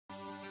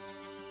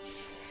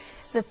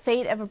The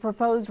fate of a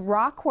proposed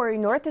rock quarry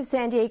north of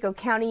San Diego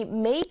County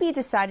may be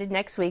decided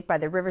next week by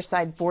the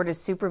Riverside Board of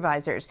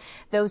Supervisors.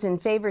 Those in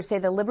favor say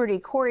the Liberty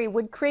Quarry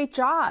would create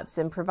jobs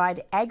and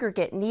provide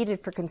aggregate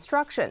needed for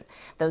construction.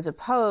 Those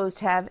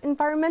opposed have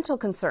environmental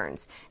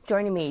concerns.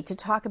 Joining me to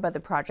talk about the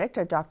project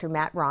are Dr.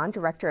 Matt Rahn,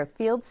 Director of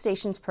Field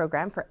Stations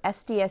Program for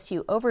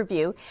SDSU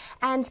Overview,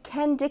 and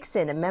Ken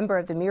Dickson, a member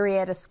of the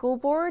Murrieta School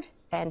Board,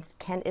 and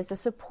Ken is a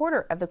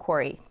supporter of the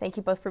quarry. Thank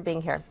you both for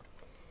being here.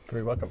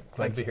 Very welcome.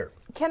 Glad to be here.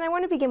 Ken, I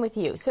want to begin with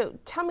you. So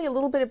tell me a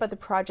little bit about the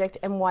project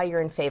and why you're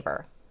in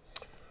favor.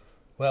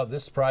 Well,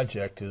 this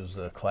project is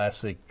a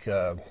classic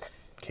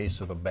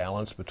case of a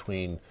balance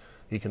between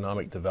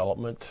economic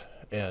development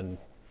and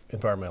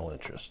environmental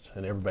interest,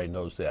 and everybody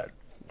knows that.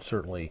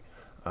 Certainly,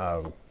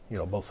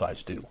 both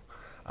sides do.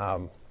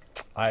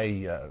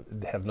 I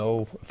have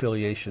no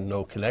affiliation,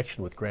 no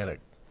connection with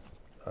granite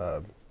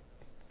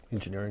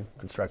engineering,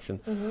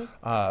 construction,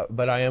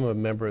 but I am a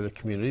member of the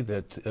community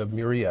of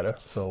Murrieta,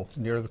 so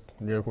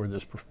near where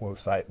this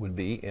proposed site would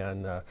be,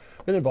 and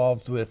been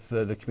involved with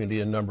the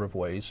community in a number of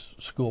ways,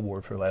 school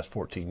board for the last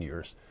 14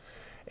 years.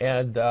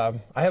 And I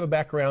have a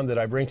background that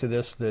I bring to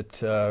this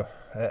that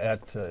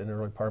in the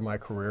early part of my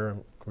career,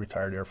 I'm a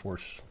retired Air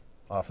Force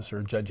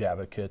officer, judge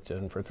advocate,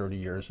 and for 30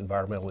 years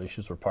environmental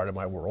issues were part of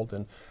my world,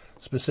 and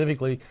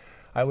specifically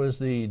I was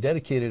the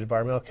dedicated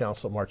environmental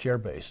counsel at March Air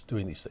Base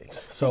doing these things.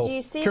 So do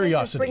you see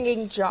curiosity. This as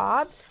bringing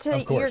jobs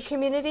to your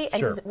community? And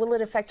Sure. Will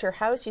it affect your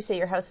house? You say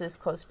your house is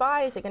close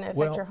by. Is it going to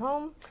affect your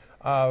home?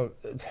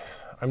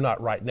 I'm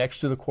not right next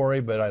to the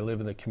quarry, but I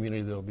live in the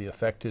community that will be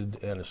affected,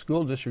 and the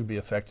school district will be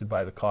affected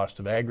by the cost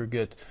of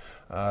aggregate,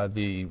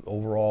 the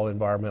overall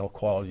environmental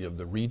quality of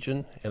the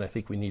region, and I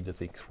think we need to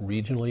think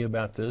regionally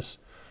about this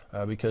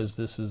because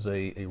this is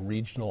a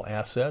regional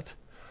asset.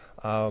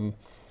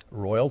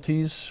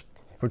 Royalties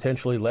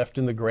potentially left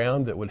in the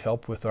ground that would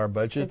help with our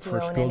budget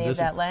for school district. Did you own any of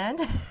that land?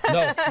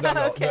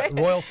 No. Okay.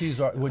 The royalties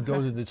would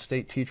go to the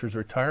state teachers'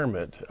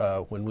 retirement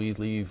when we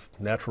leave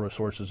natural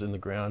resources in the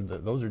ground.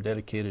 Those are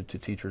dedicated to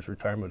teachers'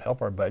 retirement,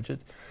 help our budget.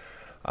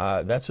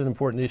 That's an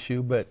important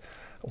issue, but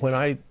when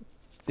I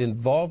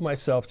involve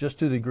myself just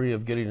to the degree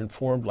of getting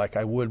informed like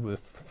I would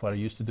with what I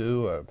used to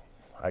do,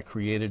 I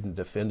created and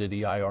defended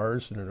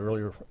EIRs, and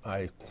earlier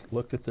I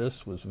looked at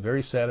this, was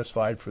very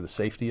satisfied for the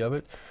safety of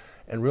it,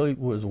 and really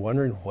was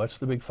wondering what's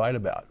the big fight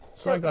about.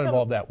 So I got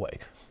involved that way.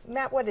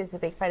 Matt, what is the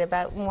big fight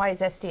about, and why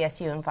is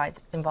SDSU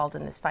involved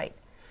in this fight?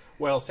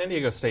 Well, San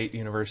Diego State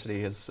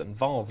University is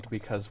involved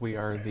because we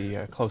are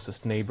the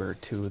closest neighbor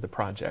to the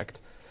project.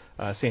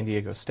 San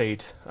Diego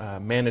State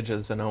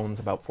manages and owns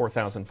about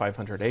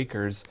 4,500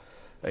 acres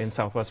in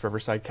southwest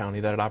Riverside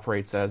County that it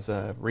operates as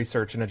a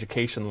research and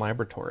education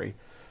laboratory.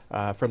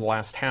 For the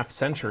last half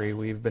century,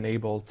 we've been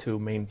able to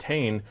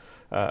maintain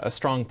a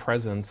strong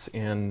presence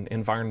in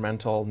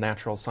environmental,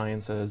 natural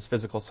sciences,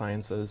 physical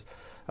sciences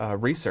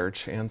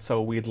research, and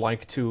so we'd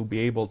like to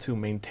be able to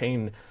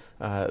maintain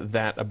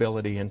that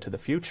ability into the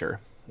future.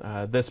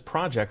 This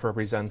project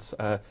represents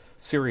a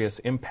serious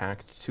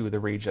impact to the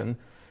region,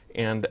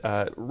 and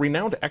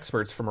renowned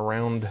experts from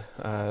around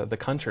the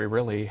country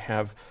really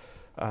have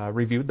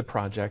reviewed the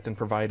project and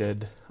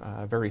provided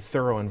very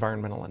thorough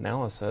environmental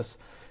analysis,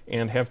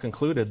 and have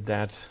concluded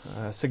that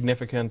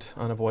significant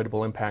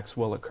unavoidable impacts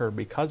will occur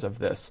because of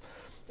this,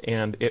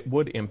 and it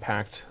would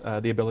impact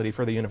the ability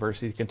for the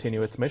university to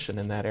continue its mission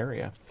in that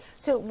area.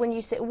 So when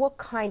you say, what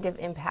kind of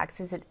impacts?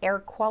 Is it air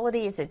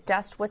quality? Is it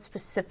dust? What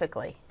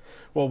specifically?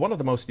 Well, one of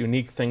the most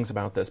unique things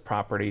about this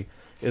property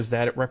is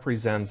that it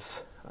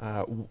represents,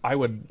 I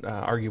would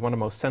argue, one of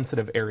the most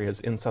sensitive areas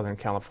in Southern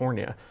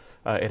California.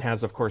 It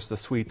has, of course, the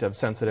suite of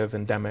sensitive,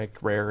 endemic,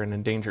 rare, and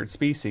endangered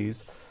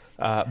species,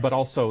 but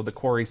also the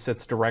quarry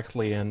sits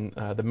directly in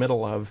the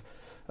middle of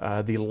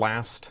the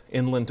last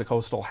inland to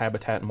coastal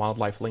habitat and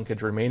wildlife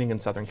linkage remaining in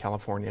Southern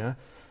California.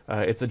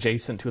 It's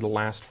adjacent to the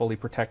last fully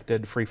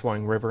protected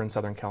free-flowing river in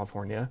Southern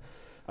California.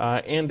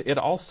 And it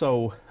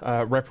also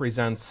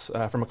represents,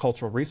 from a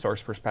cultural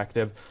resource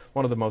perspective,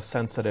 one of the most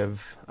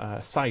sensitive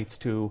sites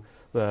to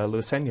the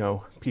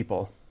Luiseño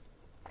people.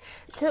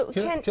 So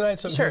Can I add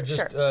something?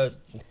 Sure.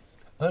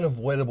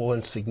 Unavoidable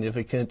and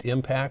significant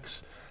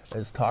impacts,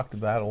 as talked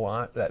about a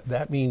lot.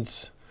 That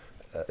means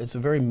it's a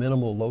very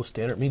minimal, low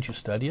standard. It means you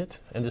study it,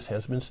 and this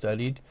has been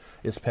studied.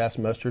 It's passed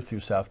muster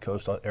through South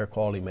Coast Air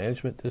Quality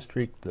Management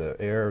District. The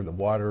air, the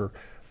water,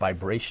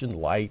 vibration,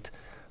 light,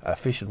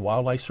 Fish and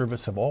Wildlife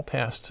Service have all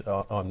passed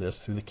on this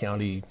through the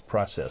county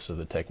process of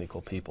the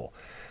technical people.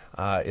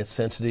 It's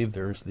sensitive.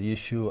 There's the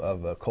issue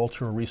of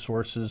cultural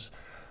resources.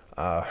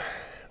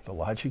 The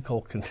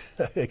logical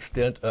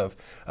extent of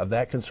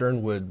that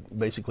concern would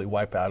basically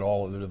wipe out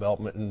all of the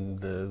development in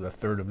the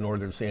third of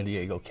northern San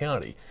Diego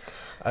County.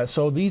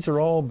 So these are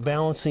all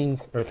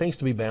things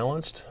to be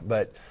balanced,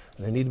 but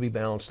they need to be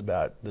balanced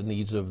about the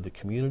needs of the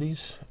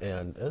communities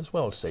and as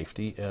well as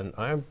safety. And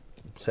I'm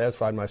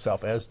satisfied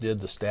myself, as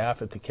did the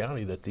staff at the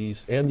county,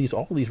 that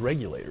all these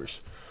regulators,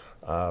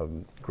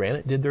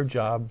 Granite did their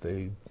job.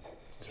 They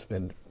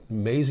spend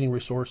amazing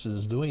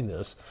resources doing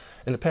this,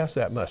 and it passed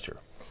that muster.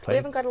 We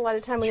haven't got a lot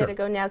of time. We Sure. got to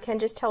go now. Ken,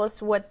 just tell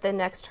us what the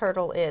next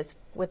hurdle is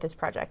with this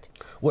project.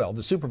 Well,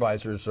 the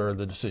supervisors are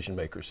the decision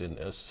makers in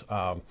this.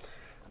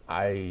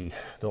 I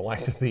don't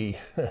like to be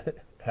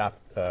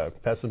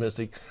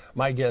pessimistic.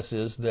 My guess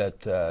is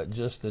that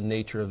just the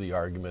nature of the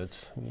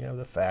arguments, you have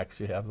the facts,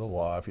 you have the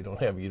law. If you don't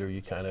have either,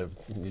 you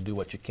do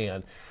what you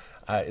can.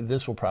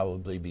 This will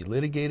probably be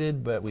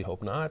litigated, but we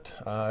hope not.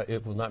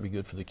 It will not be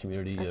good for the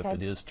community if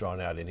it is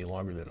drawn out any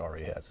longer than it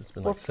already has. It's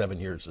been like 7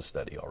 years of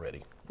study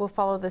already. We'll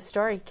follow this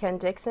story. Ken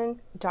Dickson,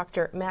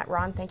 Dr. Matt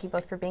Rahn, thank you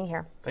both for being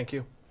here. Thank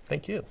you.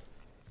 Thank you.